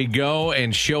away we go.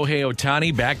 And Shohei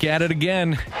Ohtani back at it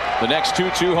again. The next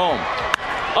 2-2 home.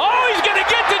 Oh, he's going to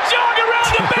get the jog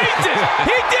around the bases.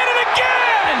 He did it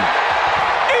again.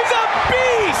 He's a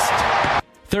beast.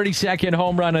 32nd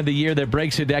home run of the year that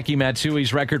breaks Hideki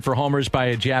Matsui's record for homers by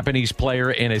a Japanese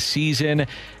player in a season.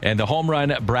 And the home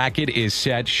run bracket is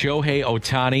set. Shohei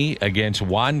Ohtani against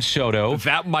Juan Soto.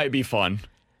 That might be fun.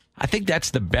 I think that's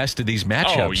the best of these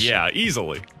matchups. Oh, yeah,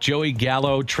 easily. Joey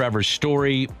Gallo, Trevor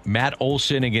Story, Matt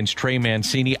Olson against Trey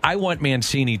Mancini. I want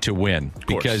Mancini to win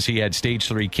because he had stage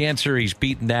 3 cancer. He's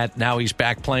beaten that. Now he's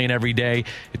back playing every day.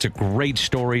 It's a great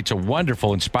story. It's a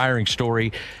wonderful, inspiring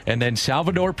story. And then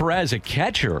Salvador Perez, a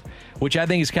catcher, which I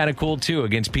think is kind of cool, too,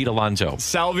 against Pete Alonso.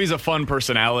 Salvi's a fun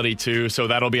personality, too, so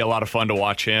that'll be a lot of fun to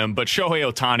watch him. But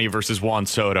Shohei Ohtani versus Juan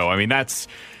Soto, I mean,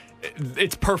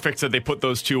 it's perfect that they put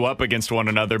those two up against one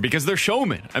another because they're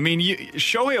showmen. I mean,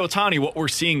 Shohei Ohtani, what we're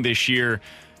seeing this year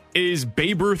is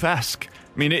Babe Ruth-esque.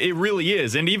 I mean, it really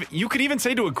is. And you could even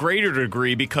say to a greater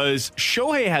degree because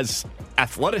Shohei has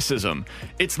athleticism.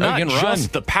 It's not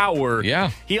just the power. Yeah.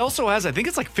 He also has, I think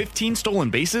it's like 15 stolen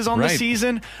bases on the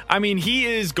season. I mean, he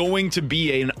is going to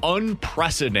be an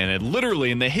unprecedented,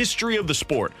 literally in the history of the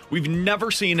sport. We've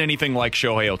never seen anything like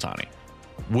Shohei Ohtani.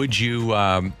 Would you...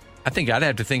 I think I'd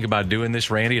have to think about doing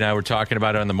this. Randy and I were talking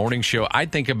about it on the morning show.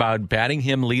 I'd think about batting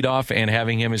him leadoff and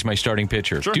having him as my starting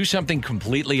pitcher. Sure. Do something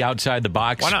completely outside the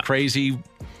box. Why not? Crazy.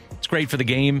 It's great for the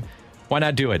game. Why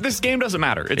not do it? This game doesn't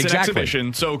matter. It's an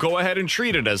exhibition, so go ahead and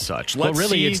treat it as such.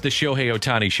 It's the Shohei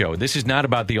Ohtani show. This is not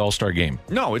about the All-Star game.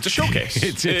 No, it's a showcase.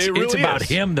 It's about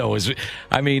him, though.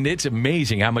 It's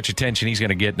amazing how much attention he's going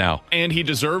to get now. And he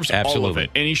deserves all of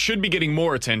it. And he should be getting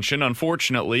more attention,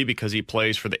 unfortunately, because he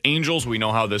plays for the Angels. We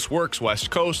know how this works. West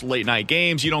Coast, late-night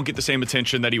games. You don't get the same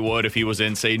attention that he would if he was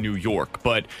in, say, New York.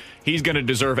 But he's going to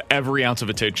deserve every ounce of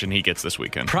attention he gets this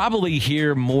weekend. Probably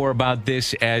hear more about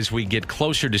this as we get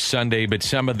closer to Sunday, but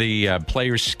some of the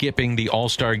players skipping the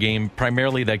All-Star game,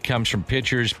 primarily that comes from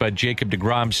pitchers, but Jacob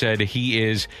deGrom said he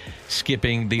is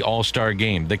skipping the All-Star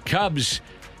game. The Cubs,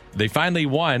 they finally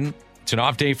won. It's an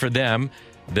off day for them.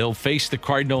 They'll face the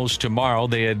Cardinals tomorrow.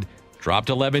 They had dropped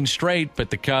 11 straight,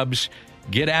 but the Cubs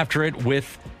get after it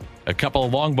with a couple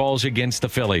of long balls against the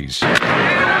Phillies. Base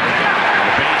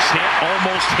hit,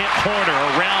 almost hit Horner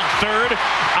around third,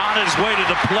 on his way to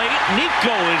the plate.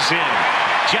 Nico is in.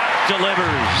 Jock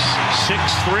delivers. 6-3.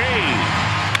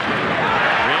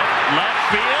 Left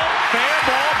field. Fair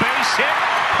ball. Base hit.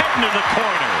 Heading to the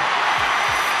corner.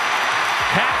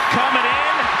 Pat coming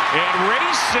in and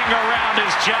racing around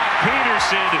is Jock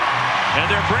Peterson. And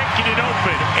they're breaking it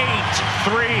open.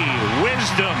 8-3.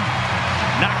 Wisdom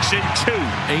knocks in 2.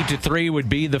 8-3 would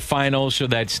be the final, so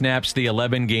that snaps the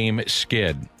 11-game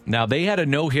skid. Now, they had a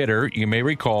no-hitter, you may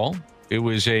recall. It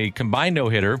was a combined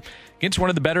no-hitter against one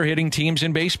of the better hitting teams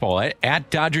in baseball at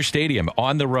Dodger Stadium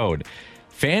on the road.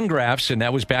 Fangraphs, and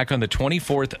that was back on the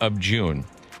 24th of June,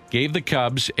 gave the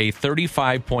Cubs a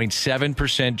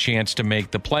 35.7% chance to make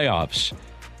the playoffs.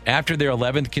 After their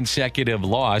 11th consecutive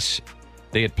loss,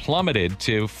 they had plummeted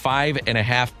to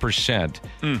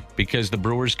 5.5% because the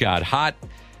Brewers got hot,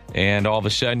 and all of a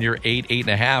sudden you're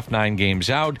 8.5, 9 games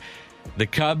out. The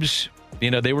Cubs,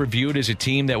 they were viewed as a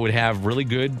team that would have really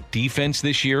good defense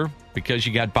this year because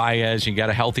you got Baez, you got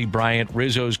a healthy Bryant,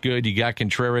 Rizzo's good, you got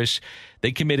Contreras.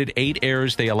 They committed 8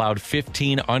 errors. They allowed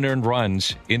 15 unearned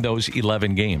runs in those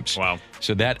 11 games. Wow.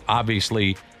 So that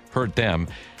obviously hurt them.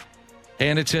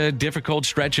 And it's a difficult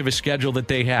stretch of a schedule that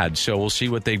they had. So we'll see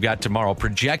what they've got tomorrow.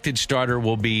 Projected starter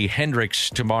will be Hendricks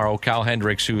tomorrow. Kyle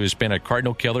Hendricks, who has been a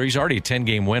Cardinal killer. He's already a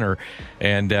 10-game winner.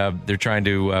 And they're trying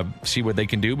to see what they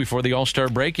can do before the All-Star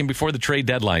break and before the trade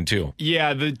deadline, too.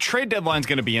 Yeah, the trade deadline's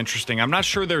going to be interesting. I'm not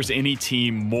sure there's any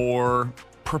team more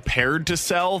prepared to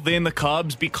sell than the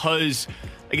Cubs because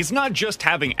it's not just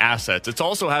having assets. It's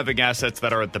also having assets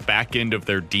that are at the back end of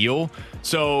their deal.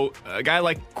 So a guy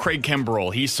like Craig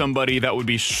Kimbrell, he's somebody that would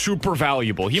be super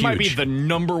valuable. He might be the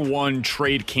number one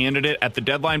trade candidate at the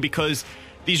deadline because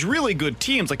these really good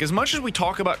teams, like as much as we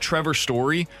talk about Trevor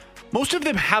Story, most of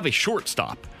them have a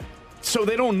shortstop. So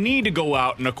they don't need to go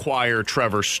out and acquire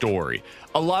Trevor Story.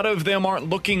 A lot of them aren't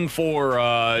looking for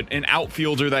an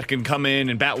outfielder that can come in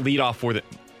and bat leadoff for them.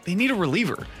 They need a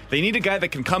reliever. They need a guy that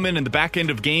can come in the back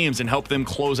end of games and help them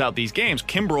close out these games.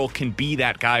 Kimbrell can be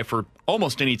that guy for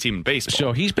almost any team in baseball.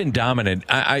 So he's been dominant.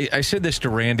 I said this to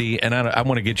Randy, and I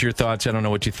want to get your thoughts. I don't know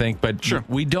what you think, but sure.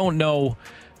 We don't know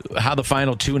how the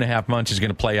final 2.5 months is going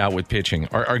to play out with pitching.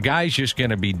 Are guys just going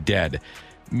to be dead?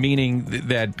 Meaning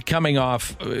that coming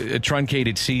off a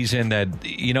truncated season that,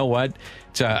 you know what,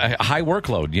 it's a high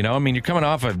workload. I mean, you're coming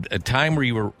off a time where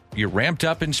you're ramped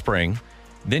up in spring,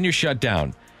 then you're shut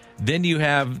down. Then you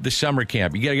have the summer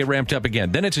camp. You got to get ramped up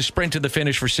again. Then it's a sprint to the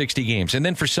finish for 60 games. And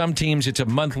then for some teams, it's a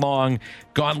month-long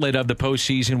gauntlet of the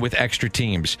postseason with extra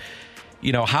teams.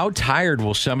 How tired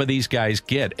will some of these guys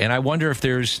get? And I wonder if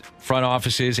there's front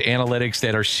offices, analytics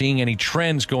that are seeing any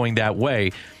trends going that way,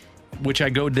 which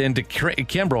I go then to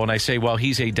Kimbrell and I say, well,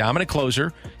 he's a dominant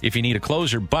closer if you need a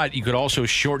closer, but you could also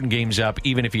shorten games up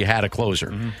even if you had a closer.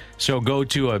 Mm-hmm. So go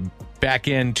to a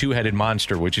back-end two-headed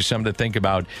monster, which is something to think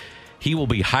about. He will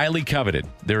be highly coveted.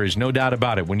 There is no doubt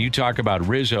about it. When you talk about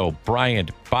Rizzo,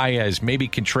 Bryant, Baez, maybe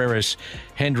Contreras,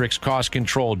 Hendricks, cost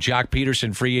control, Jock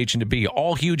Peterson, free agent to be,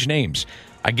 all huge names.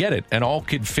 I get it, and all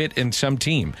could fit in some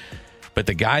team. But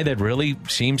the guy that really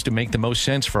seems to make the most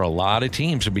sense for a lot of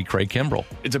teams would be Craig Kimbrell.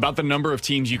 It's about the number of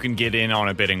teams you can get in on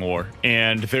a bidding war.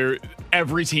 And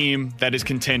every team that is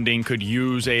contending could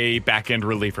use a back-end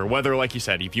reliever. Whether, like you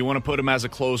said, if you want to put him as a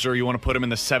closer, you want to put him in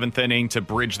the 7th inning to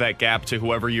bridge that gap to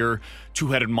whoever your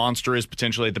two-headed monster is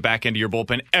potentially at the back end of your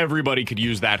bullpen, everybody could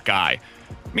use that guy.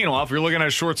 Meanwhile, if you're looking at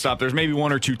a shortstop, there's maybe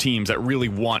 1 or 2 teams that really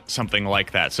want something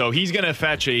like that. So he's going to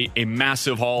fetch a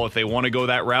massive haul if they want to go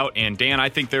that route. And Dan, I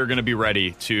think they're going to be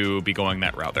ready to be going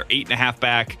that route. They're 8.5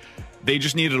 back. They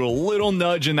just needed a little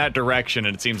nudge in that direction,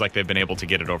 and it seems like they've been able to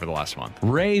get it over the last month.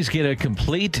 Rays get a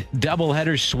complete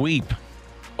doubleheader sweep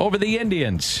over the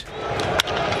Indians.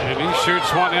 And he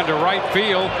shoots one into right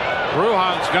field.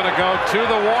 Ruhan's going to go to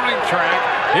the warning track.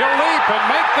 He'll leap and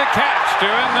make the catch to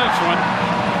end this one.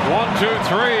 1, 2,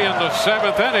 3 in the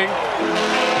 7th inning.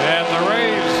 And the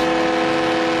Rays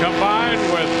combined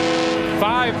with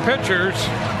 5 pitchers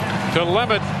to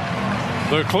limit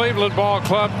the Cleveland Ball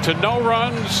Club to no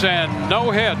runs and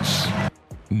no hits.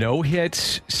 No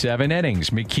hits, 7 innings.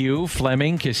 McHugh,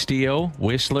 Fleming, Castillo,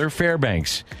 Whistler,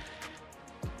 Fairbanks.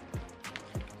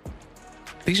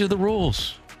 These are the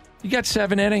rules. You got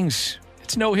 7 innings.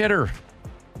 It's no hitter.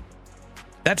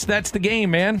 That's the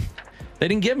game, man. They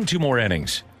didn't give him 2 more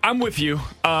innings. I'm with you.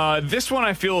 This one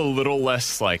I feel a little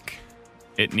less like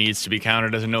it needs to be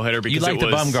counted as a no-hitter because you like the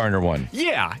Bumgarner one.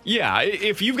 Yeah.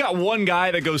 If you've got one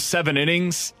guy that goes 7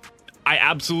 innings, I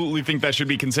absolutely think that should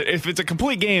be considered. If it's a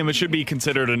complete game, it should be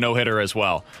considered a no-hitter as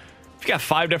well. If you got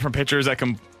 5 different pitchers that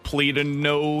complete a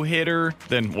no-hitter,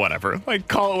 then whatever.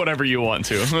 Call it whatever you want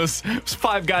to. It was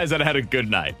 5 guys that had a good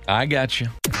night. I got you.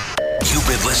 You've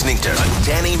been listening to The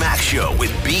Danny Mac Show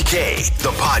with BK, the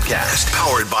podcast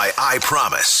powered by I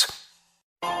Promise.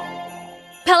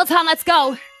 Peloton, let's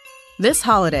go. This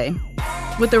holiday,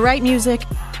 with the right music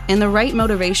and the right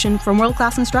motivation from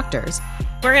world-class instructors,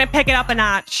 we're going to pick it up a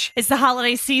notch. It's the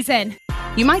holiday season.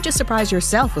 You might just surprise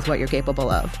yourself with what you're capable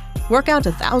of. Work out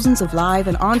to thousands of live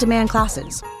and on-demand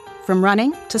classes, from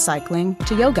running to cycling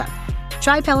to yoga.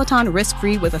 Try Peloton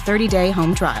risk-free with a 30-day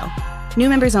home trial. New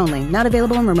members only, not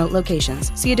available in remote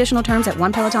locations. See additional terms at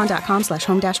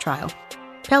onepeloton.com/home-trial.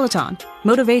 Peloton,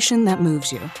 motivation that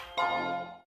moves you.